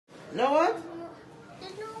Know what?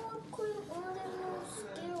 There's no whipped cream or there's no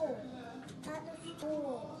skill at the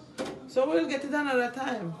store. So we'll get it another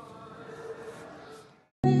time.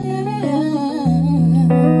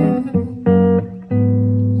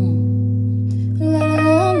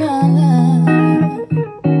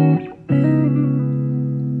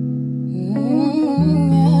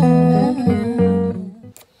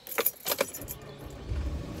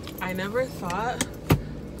 I never thought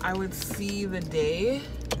I would see the day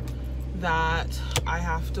that I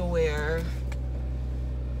have to wear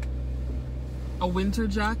a winter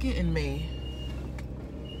jacket in May.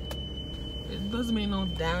 It doesn't make no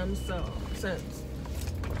damn sense.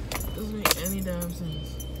 It doesn't make any damn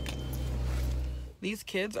sense. These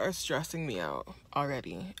kids are stressing me out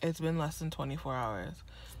already. It's been less than 24 hours.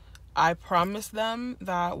 I promised them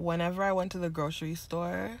that whenever I went to the grocery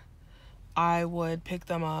store, I would pick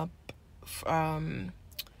them up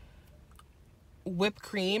whipped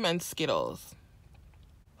cream and Skittles.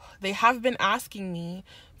 They have been asking me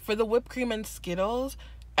for the whipped cream and Skittles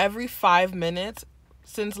every 5 minutes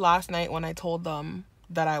since last night when I told them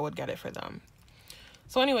that I would get it for them.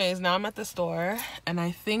 So anyways, now I'm at the store and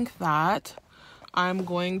I think that I'm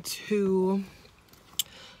going to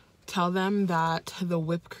tell them that the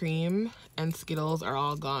whipped cream and Skittles are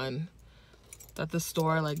all gone. That the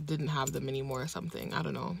store like didn't have them anymore or something. I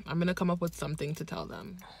don't know. I'm gonna come up with something to tell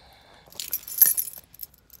them.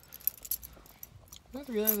 I just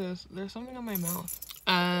realized there's something on my mouth.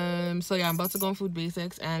 So yeah, I'm about to go on Food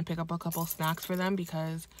Basics and pick up a couple snacks for them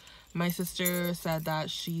because my sister said that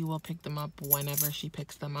she will pick them up whenever she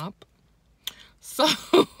picks them up. So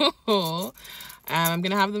I'm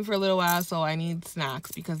gonna have them for a little while, so I need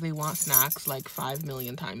snacks because they want snacks like 5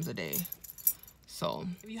 million times a day. So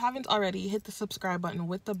if you haven't already, hit the subscribe button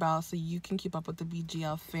with the bell so you can keep up with the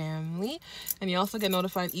BGL family, and you also get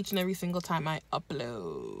notified each and every single time I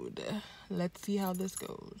upload. Let's see how this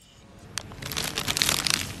goes.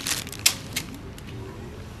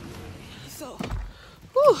 So,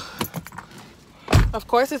 whew. Of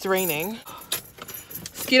course it's raining.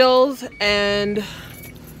 Skittles and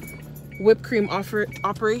whipped cream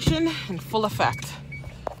operation in full effect.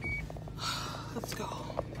 Let's go.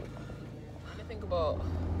 I think about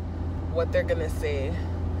what they're gonna say.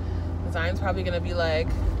 Zion's probably gonna be like,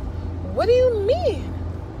 what do you mean?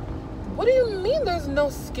 What do you mean there's no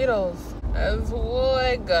Skittles? As, oh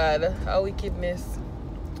my God, how wickedness.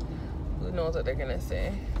 Who knows what they're gonna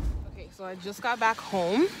say? Okay, so I just got back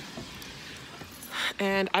home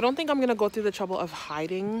and I don't think I'm gonna go through the trouble of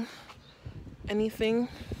hiding anything.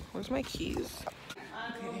 Where's my keys?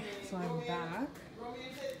 Okay, so I'm back.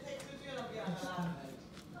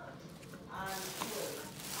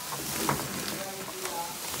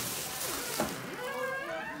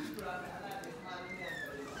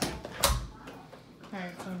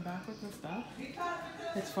 Alright, so I'm back with the stuff.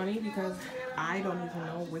 It's funny because I don't even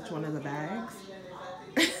know which one of the bags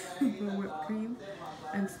the whipped cream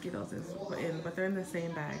and Skittles is in, but they're in the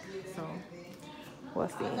same bag, so we'll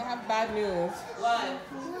see. I have bad news.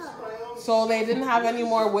 What? So they didn't have any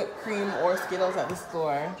more whipped cream or Skittles at the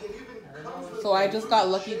store. So I just got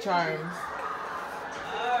Lucky Charms.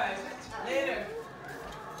 Alright, later.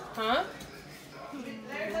 Huh?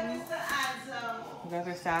 There's to add some. You guys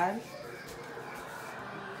are sad?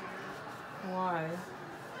 Why?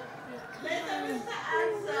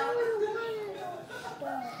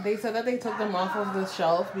 They said that they took them off of the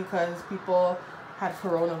shelf because people had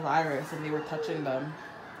coronavirus and they were touching them.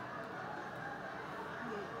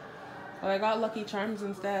 But I got Lucky Charms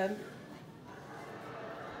instead.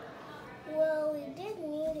 Well, we did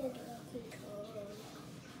need it, Lucky Charms.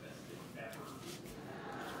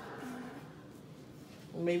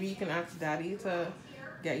 Maybe you can ask Daddy to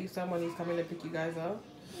get you some when he's coming to pick you guys up.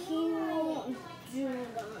 He won't do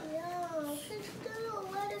that. Yeah, just go.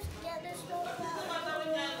 Let us get this stuff out.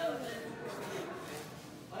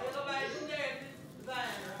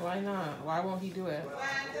 Why not? Why won't he do it?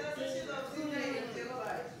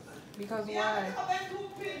 Because why?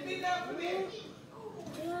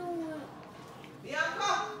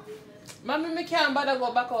 Mommy, me can't bother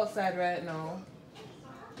go back outside right now.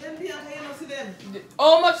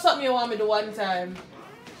 How much something you want me to do one time?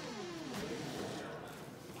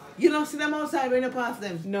 You don't see them outside when you pass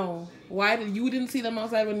them? No. Why did you didn't see them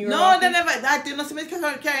outside when you were No, walking? they never. That you know, see me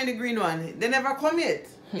carrying the green one. They never come yet.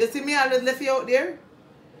 You see me always left you out there.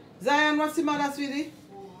 Zion, what's the matter, sweetie?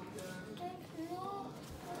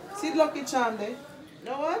 See Lucky Charm there.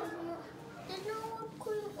 Know what? There's no whipped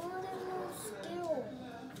cream or there's no skill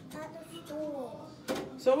at the store.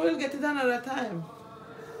 So we'll get it another time.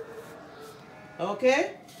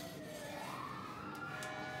 Okay?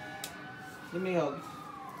 Give me a hug.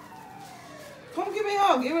 Come give me a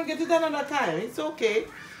hug. You will get it another time. It's okay.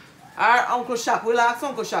 Our Uncle Shaq. We'll ask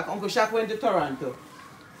Uncle Shaq. Uncle Shaq went to Toronto.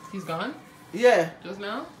 He's gone? Yeah. Just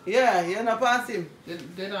now? Yeah, you're not pass him. Did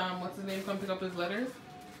what's his name come pick up his letters?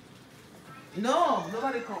 No,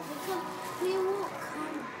 nobody come. We won't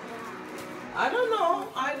come. I don't know.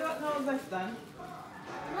 I don't know that's done.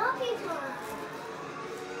 Walking time.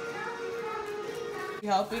 You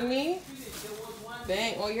helping me?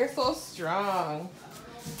 Dang, oh, you're so strong.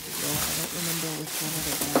 Yeah, I don't remember which one of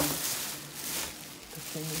the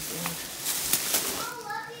thing is in.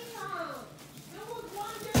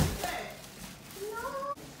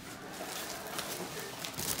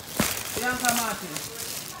 Biiannkaa Martin.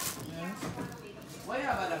 Yes. What you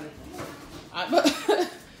have done?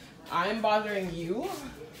 I'm bothering you.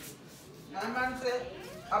 My man said,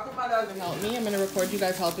 I put my dog in. Help me. I'm gonna record you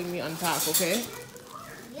guys helping me unpack, okay?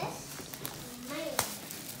 Yes.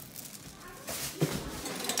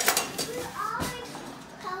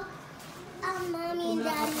 Mommy and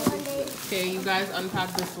Daddy one day. Okay, you guys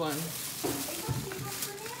unpack this one.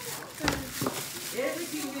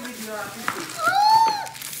 Everything we did not have to see.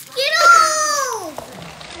 Get off!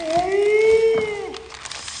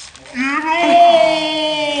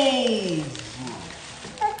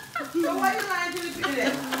 So why you lying to the people?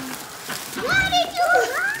 Why did you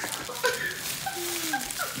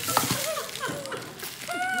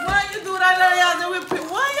Why you do that?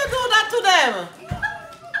 Why you do that to them?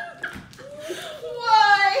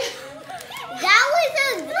 Why? That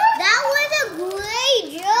was a great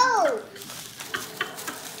joke.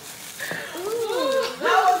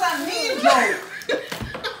 That was a mean joke.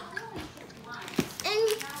 And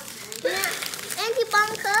Auntie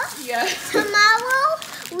Biiannkaa, Yes. tomorrow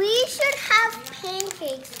we should have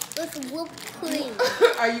pancakes with whipped cream.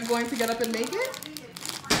 Are you going to get up and make it?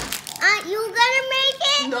 Aren't you gonna make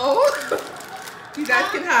it? No. You guys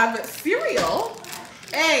can have cereal.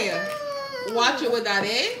 Hey, watch it with that,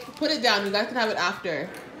 eh? Put it down. You guys can have it after.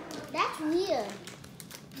 That's weird.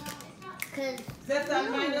 Cause Set that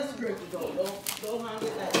mind of script, though. Don't hang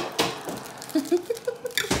it like that.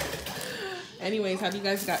 Anyways, how do you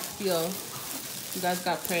guys feel? You guys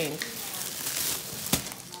got pranked.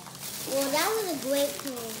 well, that was a great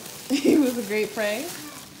prank. It was a great prank.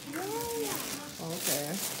 Yeah. Okay.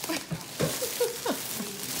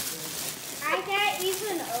 I can't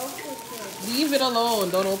even open it. Leave it alone.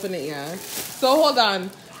 Don't open it yet. So hold on.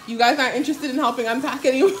 You guys aren't interested in helping unpack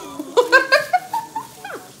anymore.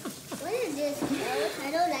 What is this, killer?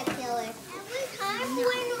 I know that killer. Every time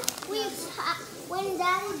when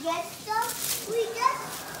Daddy gets stuff, we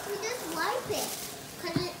just wipe it.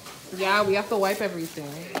 'Cause it. Yeah, we have to wipe everything.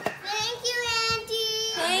 Thank you,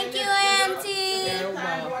 Auntie. Thank you, Auntie. You're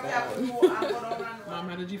welcome. Mom,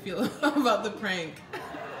 how did you feel about the prank?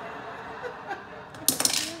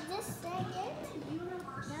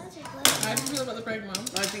 How did you feel about the prank, Mom?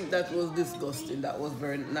 I think that was disgusting. That was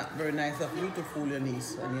not very nice of you to fool your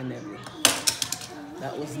niece and your nephew.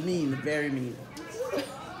 That was mean, very mean. Hey,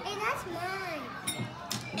 that's mine.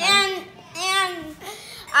 And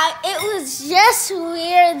it was just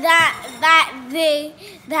weird that they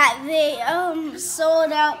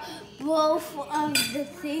sold out both of the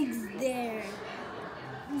things there.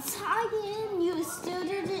 Titan, you still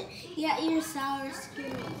didn't get your sour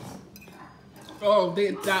Skittles. Oh,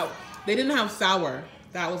 they didn't have sour.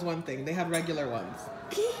 That was one thing. They had regular ones.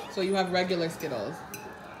 So you have regular Skittles.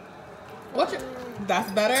 That's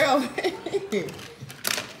better? Okay.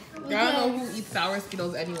 I don't know who eats sour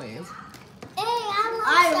Skittles anyways. Hey,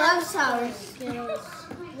 I love sour Skittles.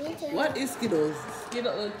 Me too. What is Skittles?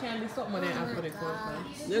 Skittle candy, something with it after they close.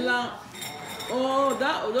 Oh,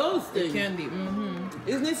 those things. Candy,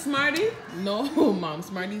 Isn't it Smarty? No, Mom,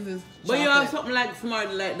 Smarties is chocolate. But you have something like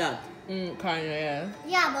Smarty like that. Kinda, yeah.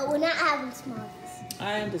 Yeah, but we're not having Smarties.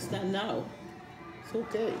 I understand now. It's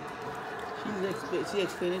okay. She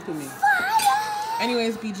explained it to me.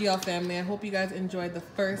 Anyways, BGL family, I hope you guys enjoyed the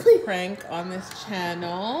first prank on this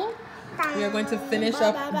channel. We are going to finish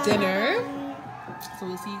up dinner. So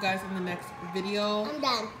we'll see you guys in the next video. I'm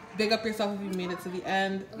done. Big up yourself if you made it to the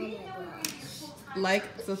end. Oh my gosh. Like,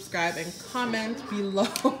 subscribe, and comment below.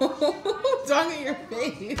 Don't get your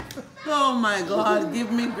face. Oh my God,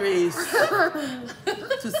 give me grace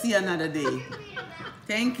to see another day.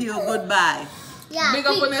 Thank you, goodbye. Yeah. Big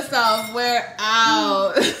up on yourself. We're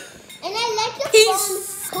out. And I like your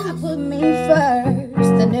Peace. Put me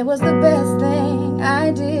first, and it was the best thing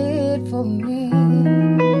I did for me.